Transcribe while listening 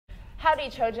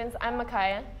Howdy, Trojans. I'm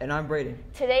Micaiah. And I'm Braden.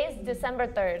 Today's December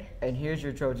 3rd. And here's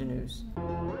your Trojan news.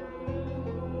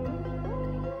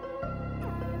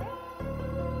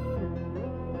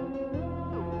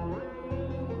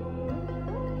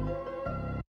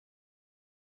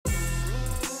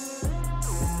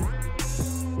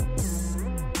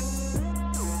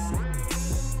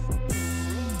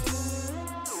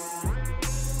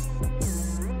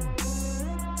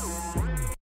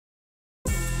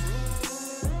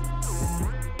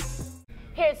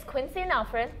 Here's Quincy and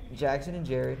Alfred Jackson and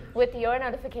Jerry with your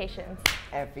notifications.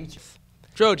 FFCHS.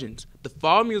 Trojans, the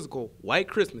fall musical White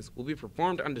Christmas will be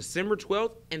performed on December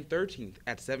 12th and 13th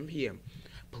at 7 p.m.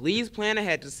 Please plan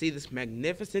ahead to see this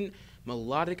magnificent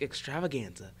melodic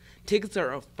extravaganza. Tickets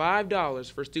are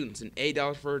 $5 for students and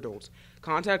 $8 for adults.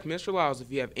 Contact Mr. Lyles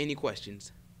if you have any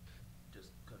questions.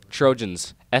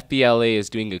 Trojans, FBLA is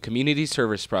doing a community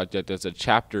service project as a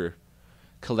chapter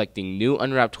collecting new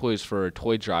unwrapped toys for a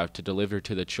toy drive to deliver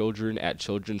to the children at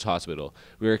Children's Hospital.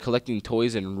 We are collecting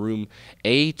toys in room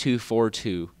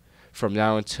A242 from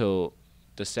now until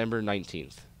December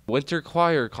 19th. Winter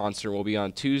Choir concert will be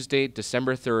on Tuesday,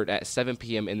 December 3rd at 7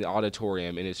 p.m. in the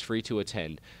auditorium and is free to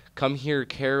attend. Come hear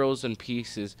carols and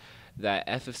pieces that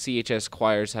FFCHS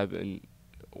choirs have been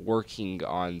working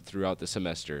on throughout the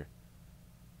semester.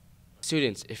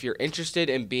 Students, if you're interested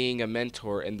in being a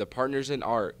mentor in the Partners in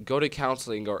Art, go to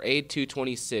counseling or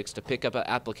A226 to pick up an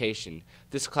application.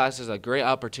 This class is a great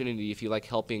opportunity if you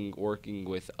like working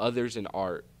with others in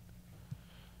art.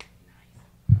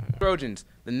 Trojans,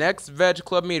 the next Veg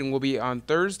Club meeting will be on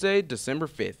Thursday, December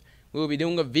 5th. We will be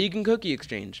doing a vegan cookie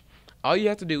exchange. All you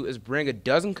have to do is bring a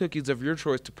dozen cookies of your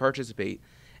choice to participate,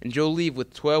 and you'll leave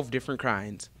with 12 different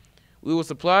kinds. We will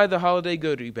supply the holiday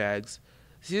goodie bags.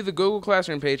 See the Google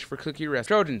Classroom page for cookie recipes.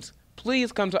 Trojans,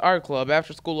 please come to Art Club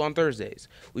after school on Thursdays.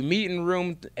 We meet in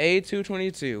room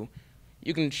A222.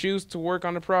 You can choose to work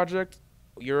on a project,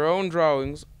 your own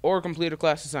drawings, or complete a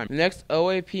class assignment. The next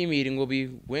OAP meeting will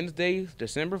be Wednesday,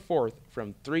 December 4th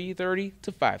from 3:30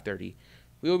 to 5:30.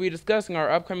 We will be discussing our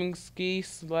upcoming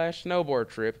ski/snowboard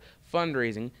trip,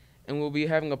 fundraising, and we'll be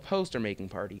having a poster making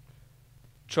party.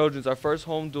 Trojans, our first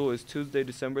home duel is Tuesday,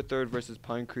 December 3rd versus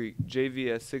Pine Creek. JV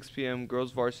at 6 p.m.,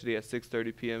 girls varsity at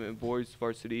 6:30 p.m., and boys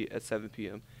varsity at 7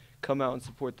 p.m. Come out and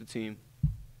support the team.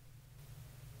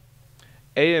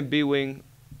 A and B wing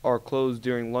are closed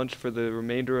during lunch for the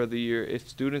remainder of the year. If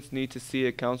students need to see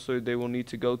a counselor, they will need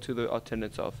to go to the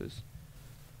attendance office.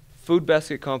 Food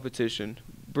basket competition.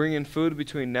 Bring in food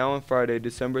between now and Friday,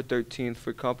 December 13th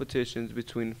for competitions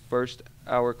between first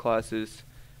hour classes.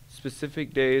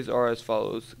 Specific days are as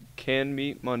follows: canned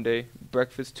meat Monday,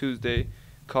 breakfast Tuesday,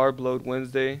 carb load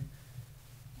Wednesday,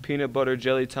 peanut butter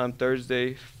jelly time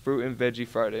Thursday, fruit and veggie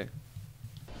Friday.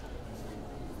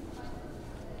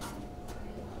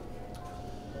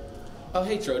 Oh,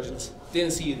 hey Trojans,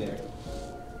 didn't see you there.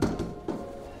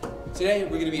 Today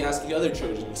we're going to be asking other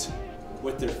Trojans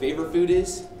what their favorite food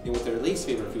is and what their least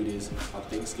favorite food is on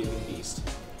Thanksgiving feast.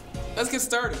 Let's get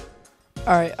started.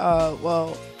 Alright,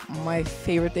 well, my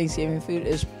favorite Thanksgiving food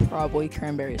is probably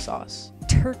cranberry sauce.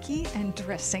 Turkey and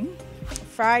dressing.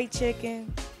 Fried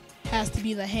chicken. Has to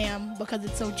be the ham because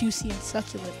it's so juicy and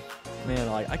succulent. Man,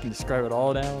 like I can describe it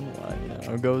all down.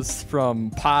 It goes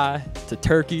from pie to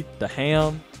turkey to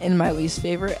ham. And my least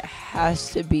favorite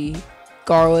has to be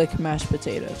garlic mashed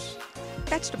potatoes.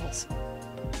 Vegetables.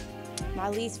 My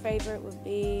least favorite would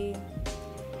be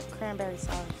cranberry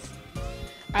sauce.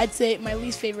 I'd say my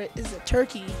least favorite is the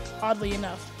turkey, oddly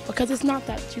enough, because it's not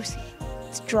that juicy.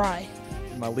 It's dry.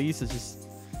 My least is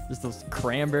just those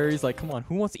cranberries. Like, come on,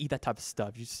 who wants to eat that type of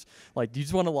stuff? You just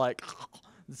want to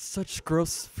it's such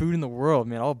gross food in the world,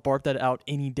 man. I'll barf that out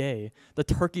any day. The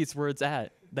turkey is where it's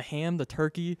at. The ham, the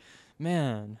turkey,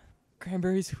 man.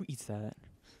 Cranberries, who eats that?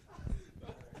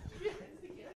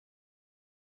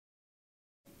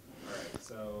 Alright,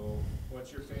 so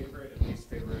what's your favorite and least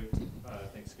favorite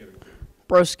Thanksgiving food?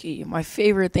 Broski, my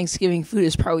favorite Thanksgiving food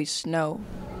is probably snow.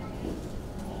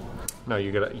 No, you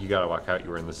gotta walk out. You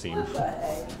were in the scene.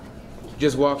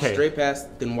 Just walk straight past,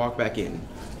 then walk back in.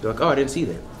 You're like, oh, I didn't see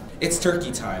that. It's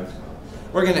turkey time.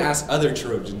 We're going to ask other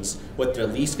Trojans what their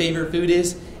least favorite food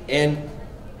is and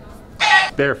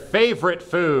their favorite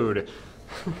food.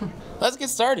 Let's get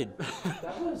started.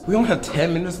 We only have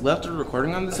 10 minutes left of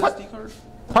recording on this SD card.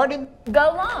 Pardon?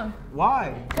 Go long.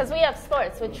 Why? Because we have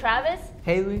sports with Travis,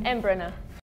 Haley, and Brenna.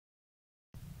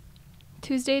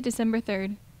 Tuesday, December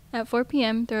 3rd. At 4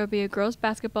 p.m., there will be a girls'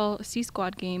 basketball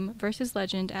C-Squad game versus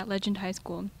Legend at Legend High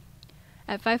School.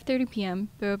 At 5:30 p.m.,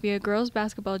 there will be a girls'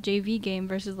 basketball JV game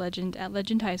versus Legend at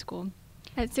Legend High School.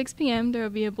 At 6 p.m., there will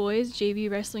be a boys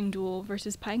JV wrestling duel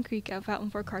versus Pine Creek at Fountain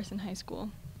Fort Carson High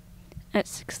School. At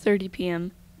 6:30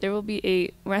 p.m., there will be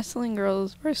a wrestling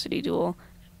girls varsity duel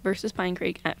versus Pine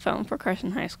Creek at Fountain Fort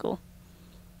Carson High School.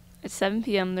 At 7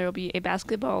 p.m., there will be a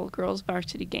basketball girls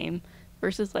varsity game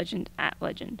versus Legend at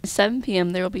Legend. At 7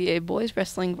 p.m., there will be a boys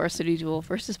wrestling varsity duel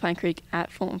versus Pine Creek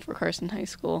at Fountain Fort Carson High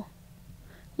School.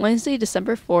 Wednesday,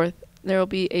 December 4th, there will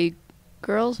be a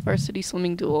girls varsity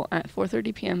swimming duel at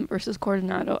 4:30 p.m. versus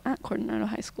Coronado at Coronado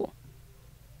High School.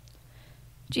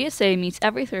 GSA meets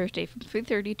every Thursday from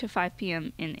 3:30 to 5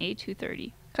 p.m. in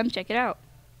A230. Come check it out.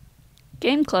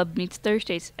 Game Club meets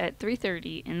Thursdays at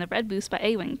 3:30 in the Red Booth by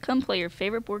A-Wing. Come play your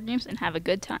favorite board games and have a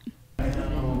good time.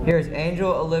 Here's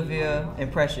Angel, Olivia,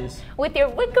 and Precious with your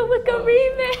Wicca Wicca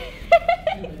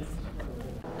remix.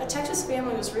 A Texas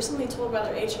family was recently told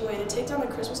by their HOA to take down the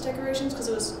Christmas decorations because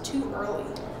it was too early.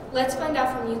 Let's find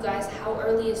out from you guys how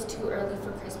early is too early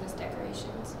for Christmas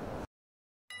decorations.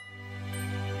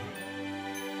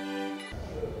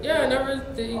 Yeah, I never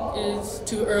think it's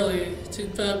too early to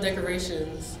put up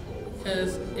decorations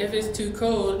because if it's too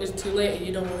cold, it's too late and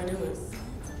you don't want to do it.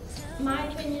 In my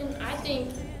opinion, I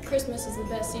think Christmas is the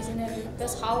best season ever,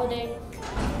 best holiday,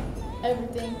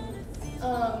 everything.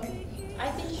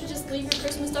 I think you should just leave your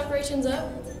Christmas decorations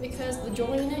up because the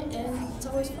joy in it and it's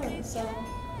always fun, so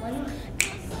why not?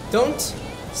 Don't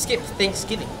skip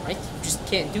Thanksgiving, right? You just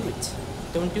can't do it.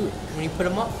 Don't do it. When you put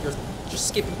them up, you're just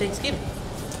skipping Thanksgiving.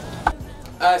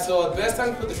 Alright, so the best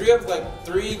time to put the tree up is like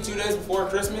 2 days before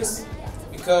Christmas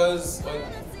because, like,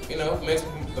 you know, it makes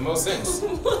the most sense.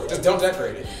 Just don't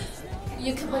decorate it.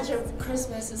 You can put your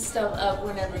Christmas and stuff up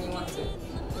whenever you want to.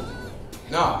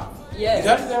 Nah. Yes. You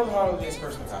gotta have a holidays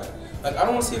Christmas time. Like, I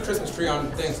don't want to see a Christmas tree on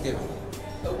Thanksgiving.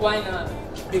 Why not?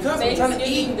 Because I'm trying to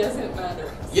eat. Thanksgiving doesn't matter.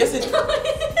 Yes, it does.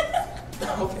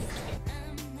 Okay.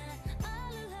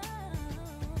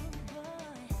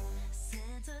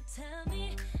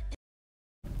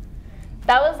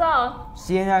 That was all.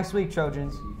 See you next week,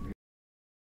 Trojans.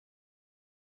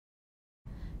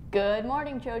 Good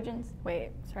morning, Trojans.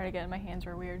 Wait, start again. My hands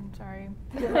were weird. Sorry.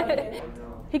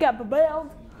 He got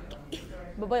babelled.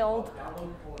 Babelled.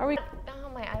 Are we? Oh,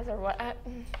 my eyes are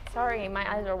sorry, my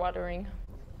eyes are watering.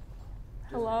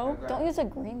 Hello? Don't use a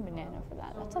green banana for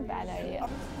that. That's a bad idea.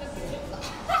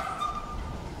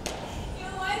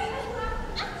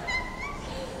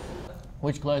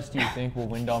 Which class do you think will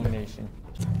win domination?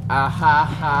 Ah ha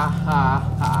ha ha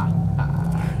ha.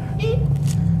 Hey.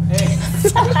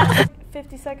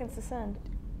 50 seconds to send.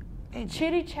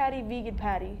 Chitty chatty vegan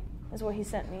patty is what he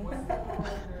sent me.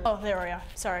 Oh, there we are.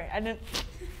 Sorry, I didn't.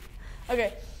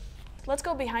 Okay, let's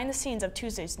go behind the scenes of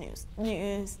Tuesday's news.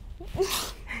 Three,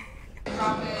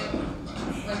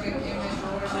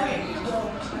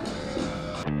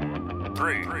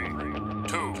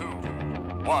 two,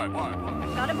 one.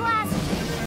 Got a blast.